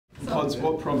Pods,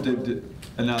 what prompted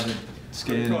another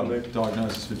scan and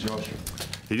diagnosis for Josh?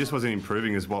 He just wasn't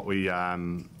improving as what we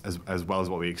as well as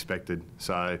what we expected.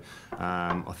 So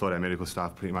I thought our medical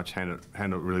staff pretty much handled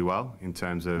it really well in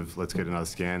terms of let's get another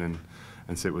scan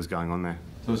and see what was going on there.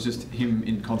 So it was just him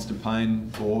in constant pain,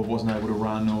 or wasn't able to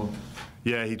run, or?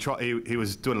 Yeah, he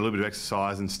was doing a little bit of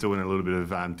exercise and still in a little bit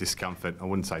of discomfort. I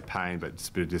wouldn't say pain, but just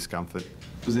a bit of discomfort.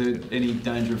 Was there any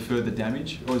danger of further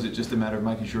damage, or is it just a matter of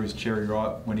making sure he's cherry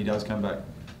ripe when he does come back?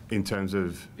 In terms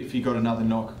of, if he got another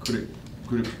knock, could it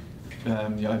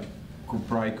could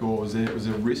break, or was there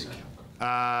a risk?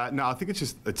 No, I think it's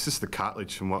just the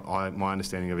cartilage from what my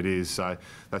understanding of it is. So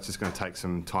that's just going to take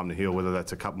some time to heal. Whether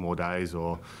that's a couple more days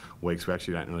or weeks, we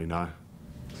actually don't really know.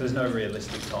 So there's no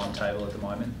realistic timetable at the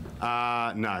moment?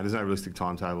 No, there's no realistic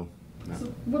timetable. No. So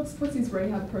what's his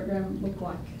rehab program look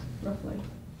like, roughly?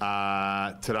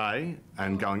 Today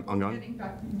and going ongoing.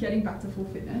 Getting back to full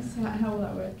fitness. How will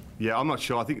that work? Yeah, I'm not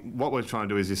sure. I think what we're trying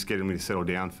to do is just get him to settle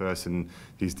down first, and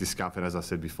his discomfort, as I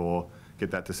said before,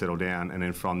 get that to settle down, and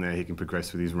then from there he can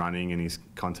progress with his running and his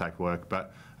contact work.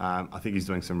 But I think he's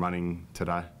doing some running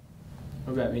today.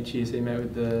 What about Mitchie? Has he met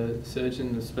with the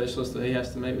surgeon, the specialist that he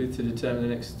has to meet with to determine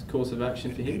the next course of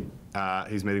action for him?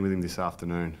 He's meeting with him this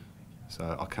afternoon,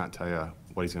 so I can't tell you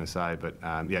what he's going to say. But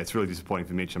yeah, it's really disappointing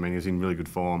for Mitch. I mean, he was in really good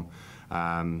form,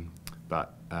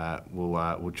 but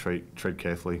we'll tread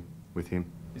carefully with him.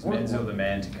 Is Menzel the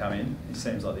man to come in? It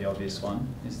seems like the obvious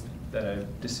one. Is that a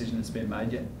decision that's been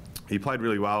made yet? He played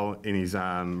really well in his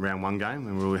round one game,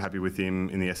 and we're really happy with him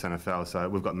in the SNFL. So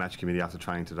we've got match committee after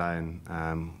training today,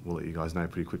 and we'll let you guys know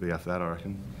pretty quickly after that, I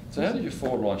reckon. So how did your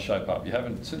forward line shape up? You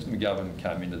haven't, since McGovern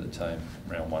came into the team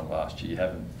round one last year, you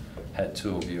haven't had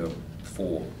two of your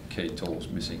four key tools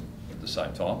missing at the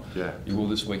same time. Yeah. You will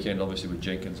this weekend, obviously, with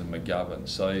Jenkins and McGovern.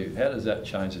 So how does that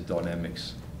change the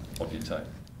dynamics of your team?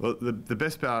 Well, the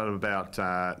best part about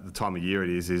the time of year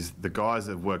it is the guys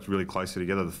have worked really closely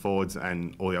together. The forwards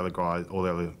and all the other guys,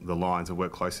 the lines have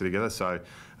worked closely together. So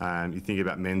you think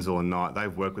about Menzel and Knight,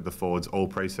 they've worked with the forwards all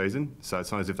pre-season. So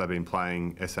it's not as if they've been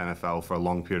playing SNFL for a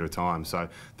long period of time. So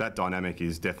that dynamic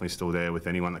is definitely still there with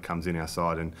anyone that comes in our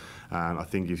side. And I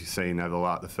think you've seen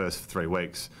over the first 3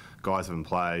 weeks, guys haven't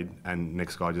played, and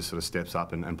next guy just sort of steps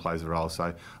up and plays the role.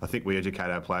 So I think we educate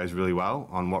our players really well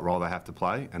on what role they have to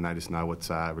play, and they just know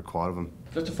what's required of them.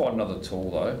 Just to find another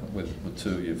tool though, with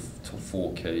two of your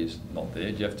four keys not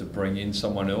there, do you have to bring in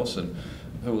someone else, and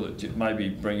who maybe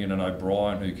bring in an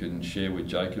O'Brien who can share with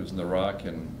Jacobs and the ruck,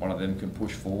 and one of them can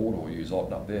push forward, or use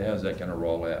Otten up there? How's that going to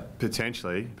roll out?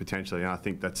 Potentially, and I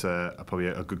think that's probably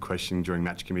a good question during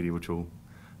match committee, which will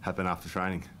happen after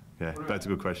training. Yeah, that's a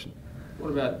good question.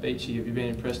 What about Beachy? Have you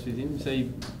been impressed with him? Is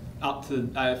he up to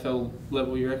AFL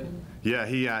level, you reckon? Yeah,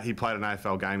 he played an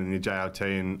AFL game in the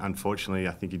JLT, and unfortunately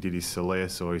I think he did his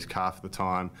soleus or his calf at the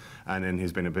time, and then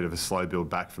he's been a bit of a slow build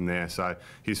back from there. So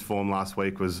his form last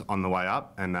week was on the way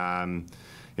up, and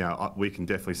you know, we can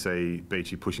definitely see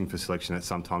Beachy pushing for selection at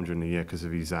some time during the year because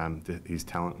of his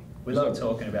talent. We love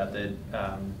talking about the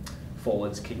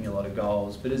forwards kicking a lot of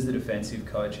goals, but as the defensive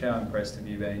coach, how impressed have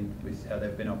you been with how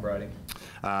they've been operating?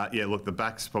 Yeah, look, the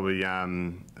backs probably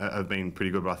have been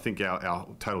pretty good, but I think our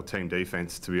total team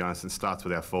defence, to be honest, it starts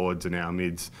with our forwards and our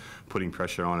mids putting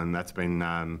pressure on, and that's been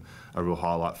a real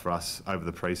highlight for us over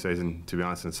the pre-season, to be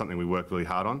honest, and it's something we work really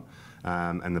hard on,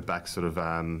 and the backs sort of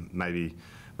maybe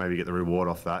get the reward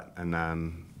off that,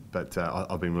 and but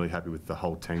I've been really happy with the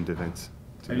whole team defence.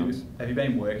 Have you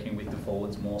been working with the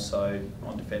forwards more so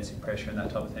on defensive pressure and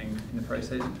that type of thing in the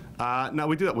pre-season? No,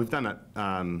 we do that. We've done it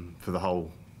for the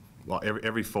whole. Like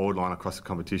every forward line across the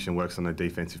competition works on the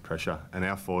defensive pressure, and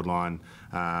our forward line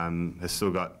has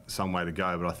still got some way to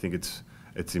go, but I think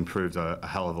it's improved a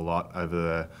hell of a lot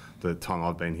over the time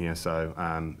I've been here. So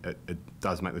it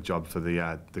does make the job for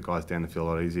the guys down the field a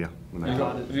lot easier.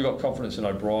 Have you got confidence in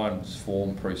O'Brien's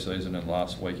form pre-season and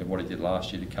last week, and what he did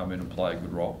last year to come in and play a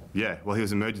good role? Yeah, well, he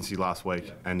was emergency last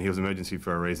week, and he was emergency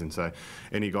for a reason. So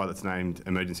any guy that's named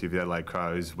emergency for the Adelaide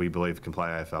Crows, we believe can play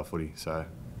AFL footy. So.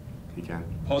 He can.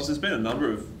 Pods, there's been a number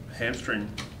of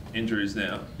hamstring injuries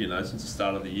now, you know, since the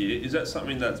start of the year. Is that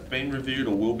something that's been reviewed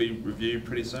or will be reviewed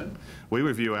pretty soon? We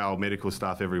review our medical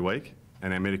staff every week,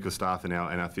 and our medical staff and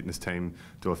our fitness team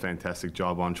do a fantastic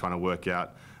job on trying to work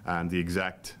out the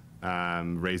exact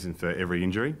reason for every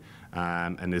injury,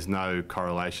 and there's no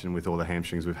correlation with all the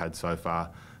hamstrings we've had so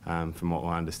far, from what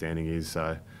my understanding is.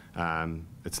 So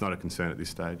it's not a concern at this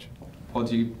stage.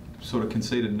 Pods, you sort of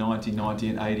conceded 90, 90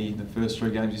 and 80 in the first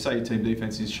 3 games. You say your team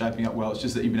defence is shaping up well. It's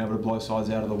just that you've been able to blow sides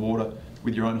out of the water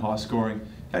with your own high scoring.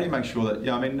 How do you make sure that,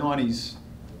 yeah, I mean, 90's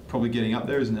probably getting up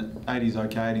there, isn't it? 80's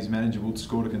okay, 80's manageable to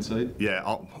score to concede?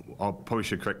 Yeah, probably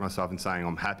should correct myself in saying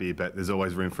I'm happy, but there's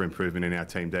always room for improvement in our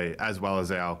Team D, as well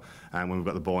as our when we've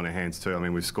got the ball in our hands too. I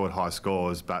mean, we've scored high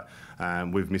scores, but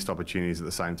we've missed opportunities at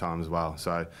the same time as well.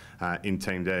 So in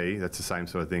Team D, that's the same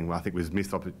sort of thing. I think we've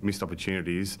missed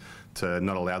opportunities to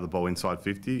not allow the ball inside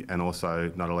 50 and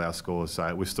also not allow scores.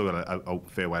 So we've still got a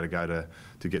fair way to go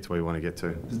to get to where we want to get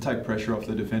to. Does it take pressure off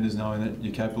the defenders knowing that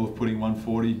you're capable of putting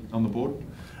 140 on the board?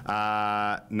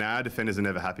 No, defenders are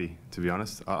never happy, to be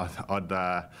honest.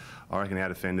 I reckon our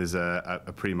defenders are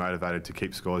pretty motivated to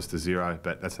keep scores to 0,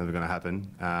 but that's never going to happen.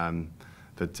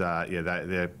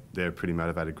 Yeah, they're a pretty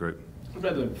motivated group. What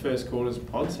about the first quarters,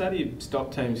 Pods? How do you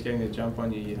stop teams getting the jump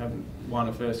on you? You haven't won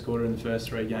a first quarter in the first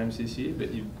 3 games this year,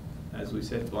 but you've, as we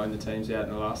said, blown the teams out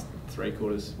in the last 3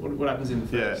 quarters. What happens in the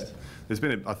first? Yeah, there's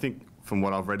been, I think, from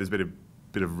what I've read, there's been a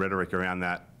bit of rhetoric around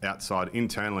that outside.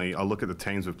 Internally, I look at the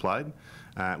teams we've played.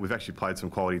 We've actually played some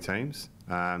quality teams,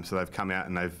 so they've come out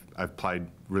and they've played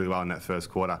really well in that first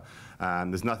quarter.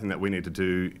 There's nothing that we need to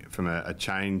do from a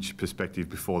change perspective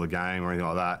before the game or anything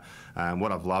like that.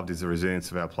 What I've loved is the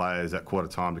resilience of our players at quarter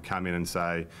time to come in and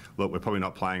say, look, we're probably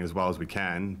not playing as well as we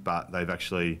can, but they've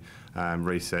actually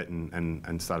reset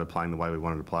and started playing the way we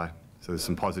wanted to play. So there's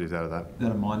some positives out of that. Is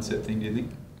that a mindset thing, do you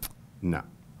think? No.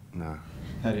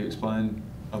 How do you explain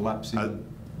a lapse in...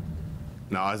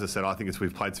 No, as I said, I think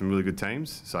we've played some really good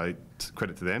teams, so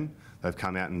credit to them. They've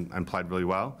come out and played really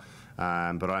well. But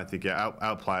I don't think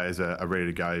our players are ready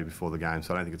to go before the game,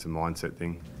 so I don't think it's a mindset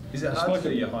thing. Is it hard to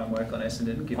do your homework on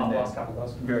Essendon, given they're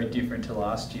very different to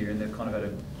last year and they've kind of had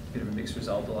a bit of a mixed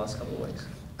result the last couple of weeks?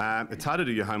 It's hard to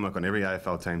do your homework on every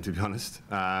AFL team, to be honest.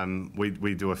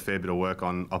 We do a fair bit of work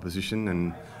on opposition,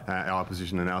 and our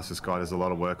opposition analysis guy does a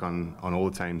lot of work on all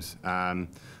the teams.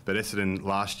 But Essendon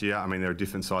last year, I mean, they're a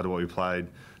different side to what we played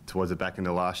towards the back end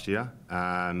of last year,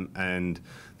 and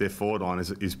their forward line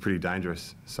is pretty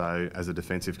dangerous. So as a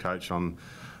defensive coach, I'm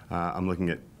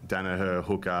looking at Danaher,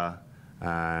 Hooker,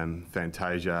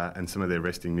 Fantasia, and some of their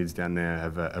resting mids down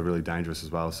there are really dangerous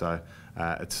as well. So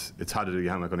it's hard to do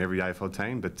your homework on every AFL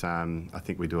team, but I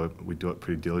think we do it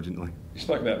pretty diligently. You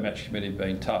spoke about match committee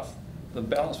being tough. The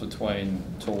balance between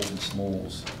talls and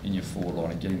smalls in your forward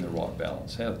line and getting the right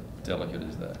balance, how delicate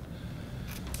is that?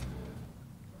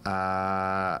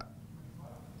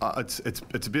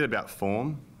 It's a bit about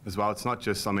form as well. It's not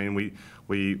just, I mean, we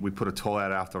put a tall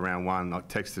out after round 1, like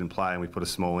texted and play, and we put a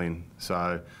small in.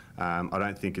 So I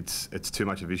don't think it's too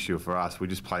much of an issue for us. We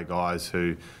just play guys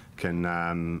who can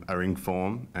are in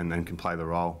form and can play the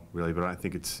role, really. But I don't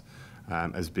think it's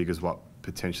as big as what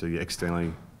potentially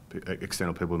external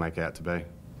people make out to be.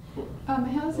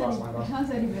 How's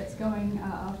Eddie Betts going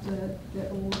after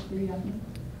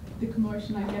the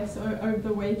commotion, I guess, over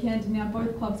the weekend? Now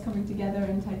both clubs coming together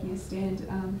and taking a stand,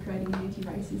 creating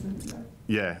anti-racism.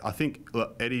 Yeah, I think,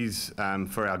 look, Eddie's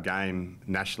for our game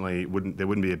nationally there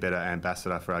wouldn't be a better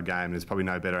ambassador for our game. There's probably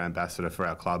no better ambassador for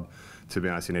our club, to be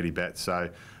honest, in Eddie Betts. So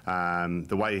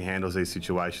the way he handles these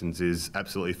situations is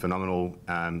absolutely phenomenal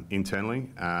internally,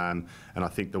 and I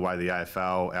think the way the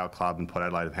AFL, our club, and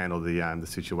Podsiadly have handled the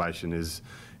situation is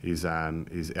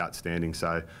outstanding.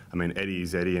 So I mean, Eddie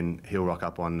is Eddie, and he'll rock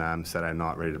up on Saturday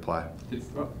night ready to play. Did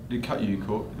it cut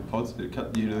you, Pods? Did it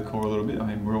cut you to the core a little bit? I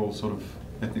mean, we're all sort of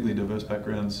ethnically diverse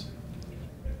backgrounds.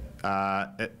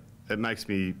 It makes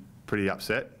me pretty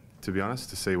upset, to be honest,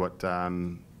 to see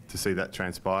that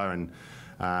transpire. And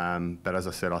but as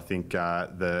I said, I think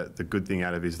the good thing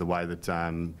out of it is the way that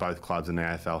both clubs and the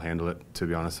AFL handle it, to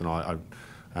be honest. And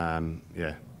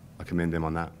I commend them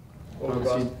on that.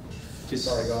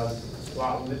 Sorry guys,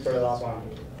 last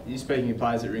one. You're speaking of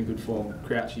players that are in good form.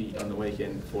 Crouchy on the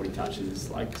weekend, 40 touches,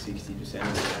 like 60% of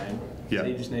the game. Yep.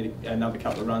 Does he just need another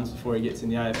couple of runs before he gets in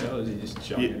the AFL, or is he just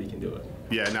showing that he can do it?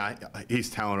 Yeah, no,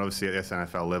 his talent obviously at the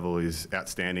SNFL level is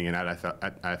outstanding, and at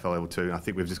AFL level too. And I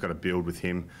think we've just got to build with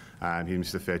him. He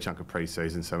missed a fair chunk of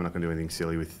pre-season, so we're not going to do anything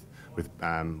silly with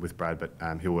Brad, but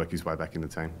he'll work his way back in the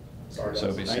team. Sorry, so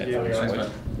he'll be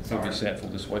set for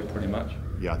this week, pretty much.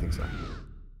 Yeah, I think so.